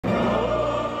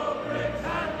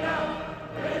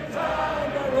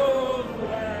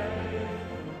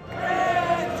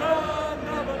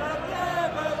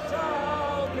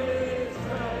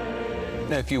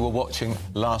know if you were watching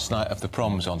last night of the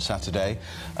proms on Saturday.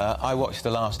 I watched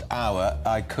the last hour.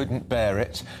 I couldn't bear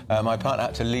it. My partner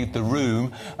had to leave the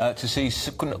room to see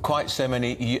quite so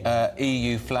many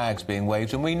EU flags being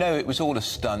waved, and we know it was all a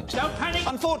stunt. Don't panic!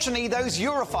 Unfortunately, those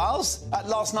Europhiles at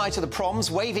last night of the proms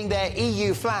waving their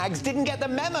EU flags didn't get the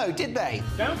memo, did they?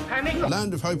 Don't panic!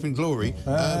 Land of Hope and Glory.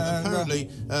 Apparently,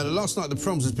 last night the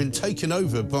proms has been taken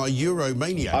over by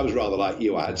Euromania. I was rather like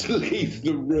you. I had to leave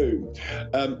the room.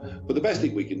 But the best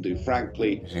thing we can do,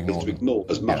 frankly, is to ignore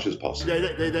as much as possible.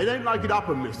 They don't like it up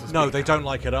them, Mr. Speaker. No, they don't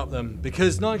like it up them,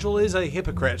 because Nigel is a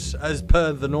hypocrite, as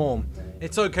per the norm.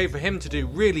 It's okay for him to do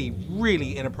really,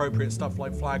 really inappropriate stuff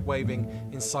like flag waving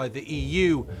inside the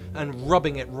EU and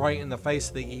rubbing it right in the face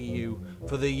of the EU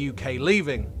for the UK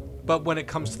leaving. But when it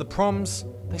comes to the proms,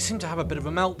 they seem to have a bit of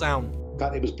a meltdown. In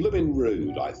fact, it was blooming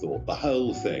rude, I thought, the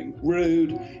whole thing.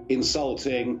 Rude,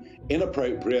 insulting,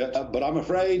 inappropriate, but I'm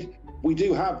afraid we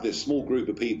do have this small group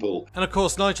of people. And of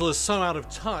course, Nigel is so out of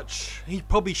touch, he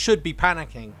probably should be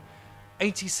panicking.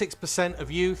 86% of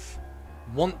youth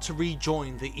want to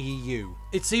rejoin the EU.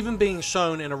 It's even being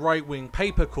shown in a right-wing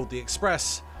paper called The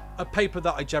Express, a paper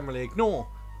that I generally ignore.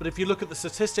 But if you look at the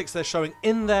statistics they're showing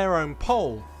in their own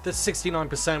poll, that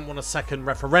 69% want a second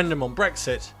referendum on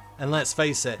Brexit. And let's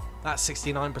face it, that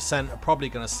 69% are probably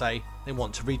going to say they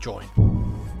want to rejoin.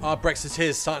 Are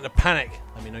Brexiteers starting to panic?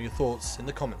 Let me know your thoughts in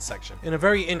the comments section. In a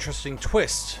very interesting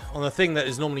twist on the thing that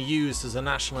is normally used as a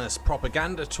nationalist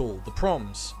propaganda tool, the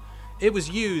proms, it was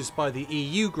used by the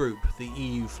EU group, the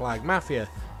EU Flag Mafia,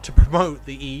 to promote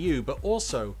the EU, but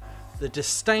also the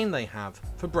disdain they have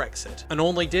for Brexit. And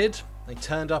all they did, they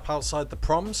turned up outside the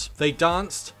proms, they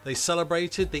danced, they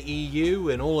celebrated the EU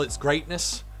in all its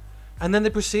greatness, and then they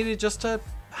proceeded just to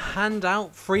hand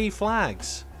out free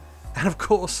flags. And of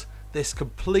course, this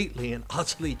completely and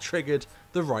utterly triggered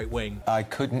the right wing. I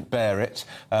couldn't bear it.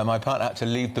 My partner had to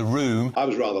leave the room. I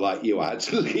was rather like you. I had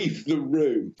to leave the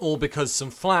room. All because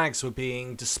some flags were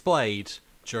being displayed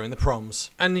during the proms.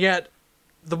 And yet,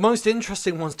 the most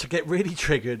interesting ones to get really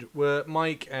triggered were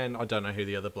Mike and I don't know who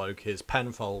the other bloke is,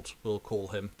 Penfold, we'll call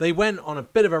him. They went on a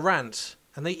bit of a rant,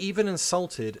 and they even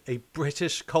insulted a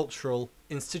British cultural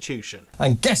institution.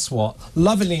 And guess what?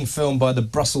 Lovingly filmed by the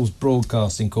Brussels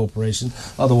Broadcasting Corporation,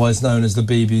 otherwise known as the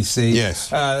BBC. Yes.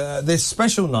 This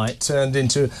special night turned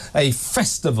into a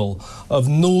festival of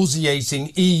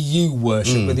nauseating EU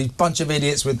worship with a bunch of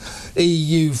idiots with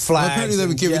EU flags. Well, apparently they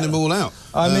were giving them all out.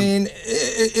 I mean,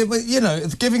 it was, you know,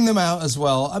 giving them out as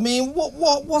well. I mean,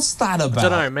 what's that about? I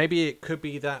don't know. Maybe it could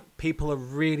be that people are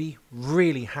really,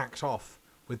 really hacked off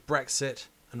with Brexit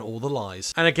and all the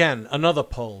lies. And again, another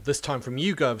poll, this time from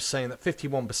YouGov, saying that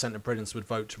 51% of Britons would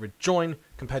vote to rejoin,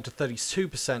 compared to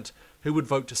 32% who would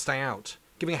vote to stay out,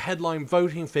 giving a headline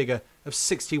voting figure of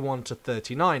 61 to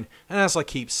 39. And as I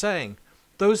keep saying,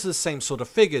 those are the same sort of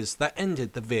figures that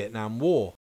ended the Vietnam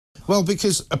War. Well,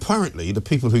 because apparently the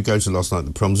people who go to last night at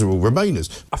the proms are all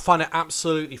Remainers. I find it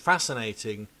absolutely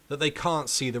fascinating that they can't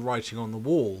see the writing on the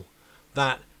wall,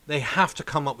 that they have to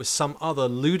come up with some other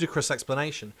ludicrous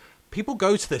explanation. People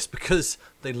go to this because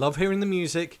they love hearing the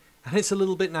music and it's a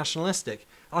little bit nationalistic.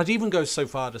 I'd even go so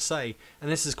far to say,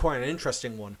 and this is quite an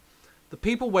interesting one, the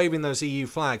people waving those EU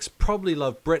flags probably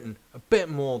love Britain a bit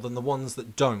more than the ones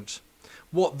that don't.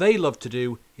 What they love to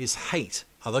do is hate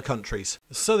other countries.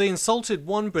 So they insulted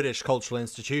one British cultural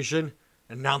institution,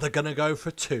 and now they're going to go for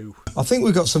two. I think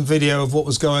we've got some video of what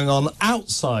was going on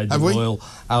outside the Royal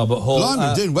Albert Hall.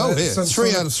 Blimey, doing well here.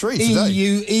 3 out of 3 today.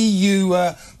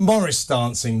 EU Morris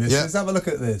dancing this. Yeah. Let's have a look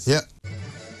at this. Yeah.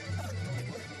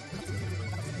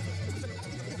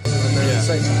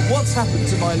 Say, what's happened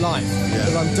to my life?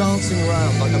 That I'm dancing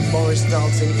around like a Morris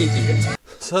dancing idiot.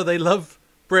 So they love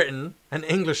Britain and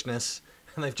Englishness,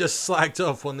 and they've just slagged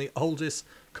off one of the oldest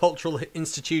cultural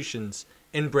institutions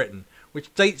in Britain,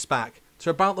 which dates back to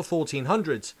about the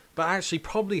 1400s, but actually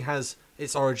probably has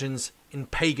its origins in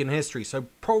pagan history, so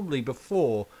probably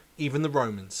before even the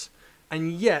Romans.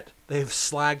 And yet they have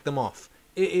slagged them off.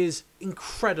 It is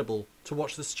incredible to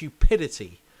watch the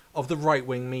stupidity of the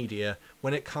right-wing media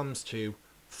when it comes to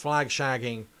flag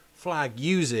shagging, flag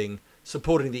using,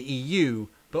 supporting the EU,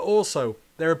 but also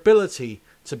their ability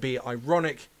to be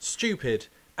ironic, stupid,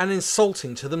 and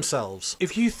insulting to themselves.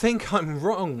 If you think I'm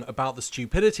wrong about the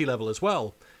stupidity level as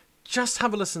well, just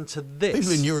have a listen to this.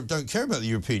 People in Europe don't care about the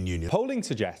European Union. Polling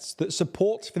suggests that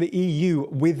support for the EU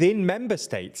within member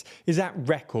states is at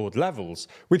record levels,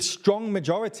 with strong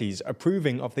majorities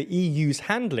approving of the EU's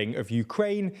handling of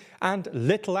Ukraine and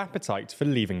little appetite for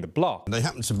leaving the bloc. They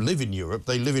happen to live in Europe.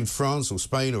 They live in France or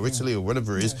Spain or Italy or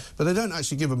whatever it is, but they don't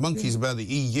actually give a monkey's about the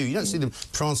EU. You don't see them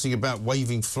prancing about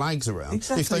waving flags around.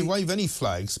 Exactly. If they wave any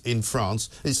flags in France,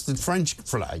 it's the French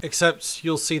flag. Except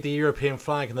you'll see the European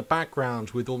flag in the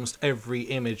background with almost every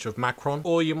image of Macron,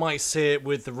 or you might see it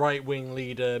with the right-wing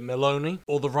leader Meloni,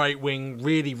 or the right-wing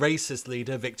really racist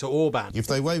leader Viktor Orban. If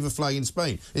they wave a flag in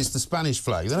Spain, it's the Spanish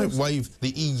flag. They don't wave the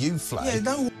EU flag. Yeah,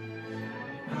 no.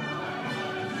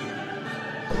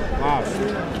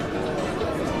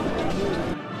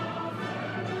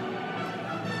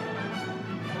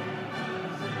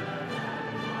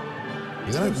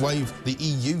 They don't wave the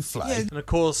EU flag. And of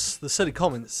course, the silly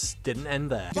comments didn't end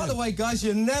there. By the way, guys,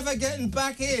 you're never getting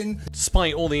back in.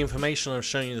 Despite all the information I've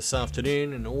shown you this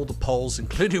afternoon and all the polls,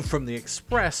 including from the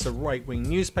Express, a right-wing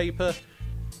newspaper,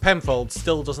 Penfold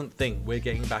still doesn't think we're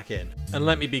getting back in. And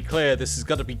let me be clear, this has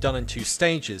got to be done in 2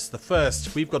 stages. The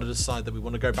first, we've got to decide that we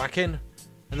want to go back in,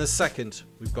 and the second,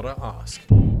 we've got to ask.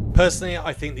 Personally,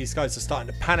 I think these guys are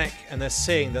starting to panic, and they're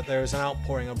seeing that there is an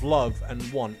outpouring of love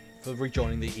and want for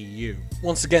rejoining the EU.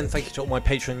 Once again, thank you to all my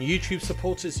Patreon YouTube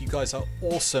supporters. You guys are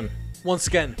awesome. Once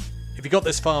again, if you got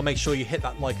this far, make sure you hit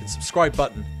that like and subscribe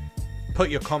button.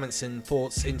 Put your comments and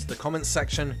thoughts into the comments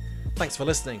section. Thanks for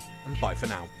listening, and bye for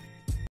now.